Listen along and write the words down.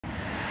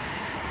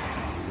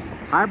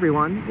Hi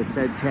everyone, it's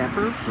Ed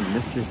Tapper from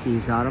Mr.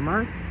 C's Auto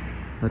Mart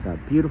with a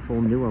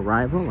beautiful new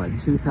arrival, a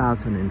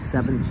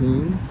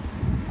 2017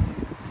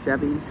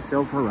 Chevy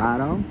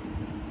Silverado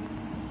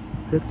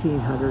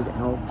 1500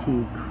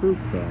 LT Crew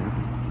Cab.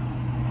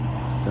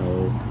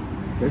 So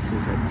this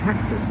is a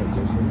Texas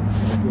edition.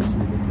 It gives you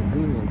the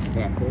convenience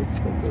package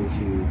that gives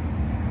you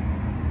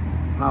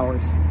power,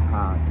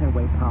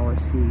 10-way power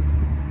seat,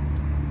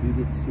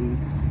 heated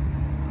seats,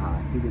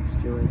 heated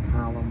steering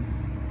column.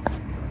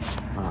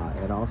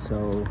 It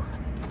also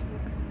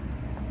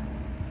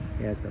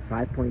has the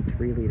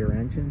 5.3 liter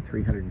engine,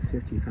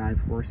 355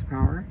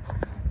 horsepower.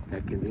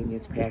 That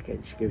convenience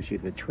package gives you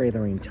the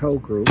trailering tow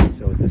group,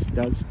 so this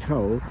does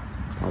tow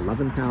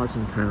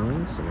 11,000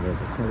 pounds, and it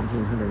has a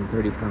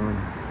 1,730 pound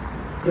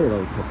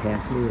payload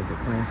capacity with a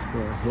Class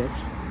 4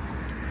 hitch.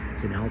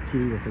 It's an LT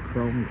with a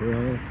chrome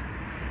grille,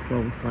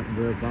 chrome front and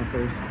rear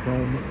bumpers,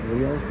 chrome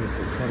wheels. These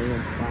are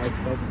 20-inch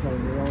 5-spoke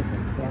chrome wheels,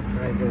 and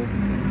Pathfinder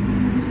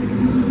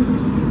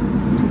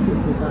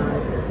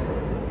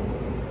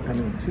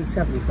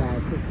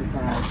 275,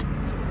 55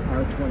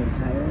 R20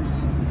 tires.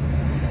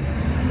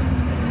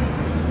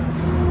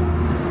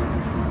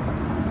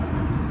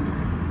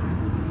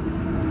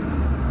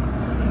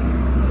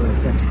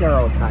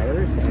 Dextero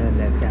tires,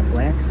 and it's got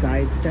black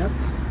side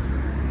steps,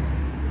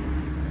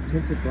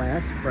 tinted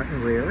glass front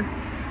and rear.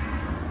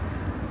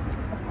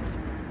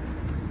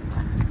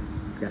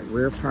 It's got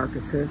rear park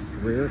assist,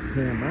 rear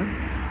camera.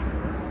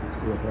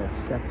 So it has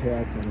step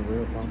pads in the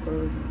rear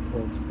bumper,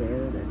 full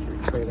spare. That's your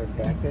trailer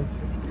package.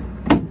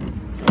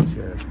 That's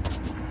your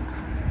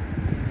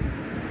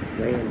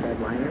gray and red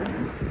liner.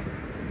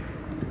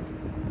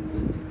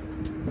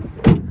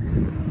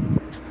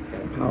 It's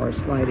got a power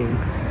sliding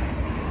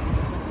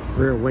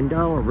rear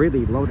window, a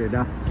really loaded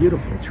up,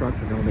 beautiful truck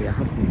with only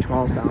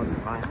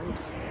 112,000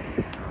 miles.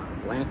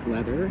 Black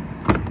leather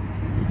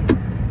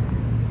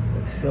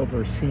with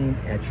silver seam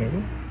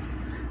etching.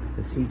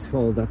 The seats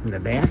fold up in the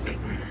back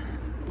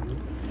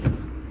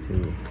to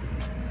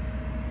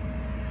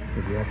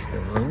give you extra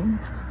room.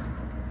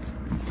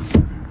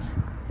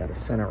 Got a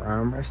center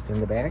armrest in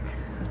the back.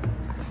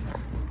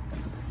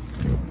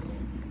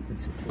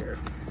 This is your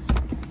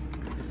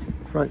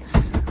front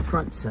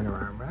center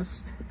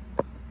armrest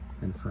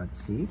and front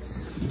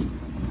seats.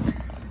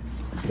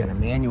 It's got a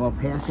manual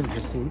passenger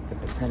seat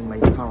with a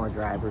 10-way power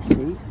driver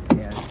seat.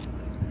 And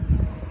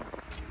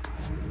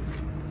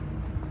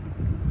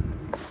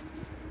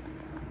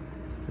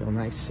real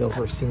nice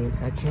silver seam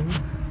etching.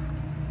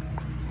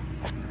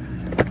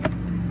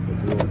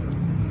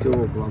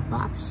 Dual glove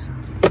box.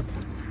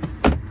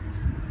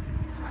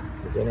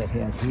 Then it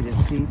has heated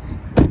seats,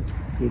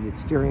 heated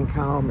steering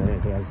column, and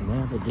it has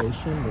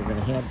navigation. We're going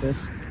to have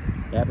this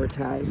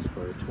advertised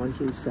for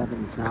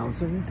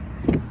 $27,000.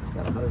 It's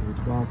got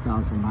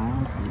 112,000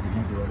 miles. So you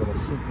can do a little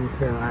seat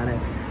repair on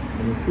it.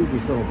 And you see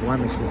these little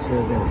blemishes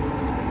here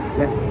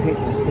that paint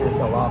the stent,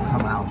 they'll all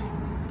come out.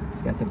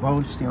 It's got the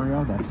BOSE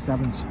stereo, that's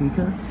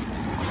 7-speaker.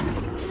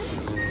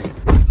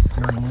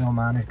 Steering wheel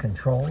mounted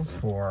controls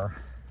for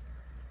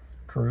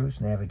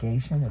cruise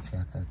navigation. It's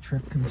got the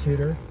trip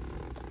computer.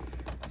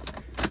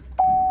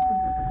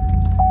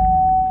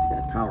 It's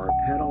got power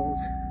pedals,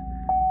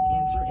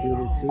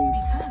 heated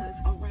seats,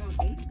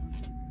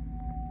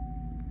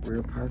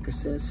 rear park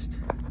assist.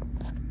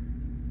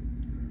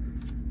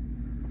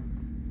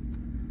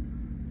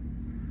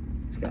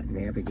 It's got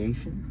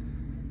navigation,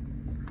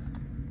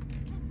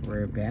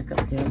 rear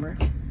backup camera,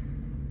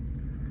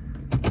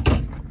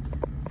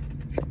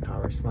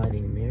 power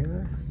sliding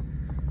mirror.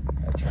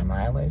 That's your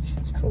mileage.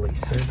 It's fully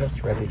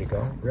serviced, ready to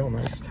go. Real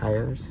nice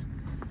tires.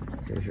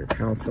 Here's your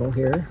console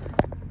here.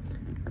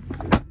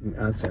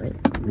 I'm sorry,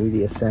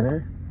 media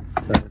center.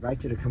 So I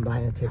invite you to come by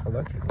and take a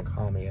look. You can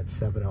call me at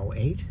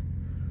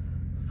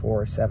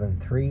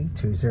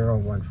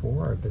 708-473-2014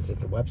 or visit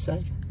the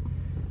website,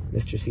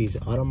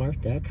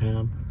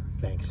 MrC'sAutomart.com.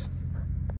 Thanks.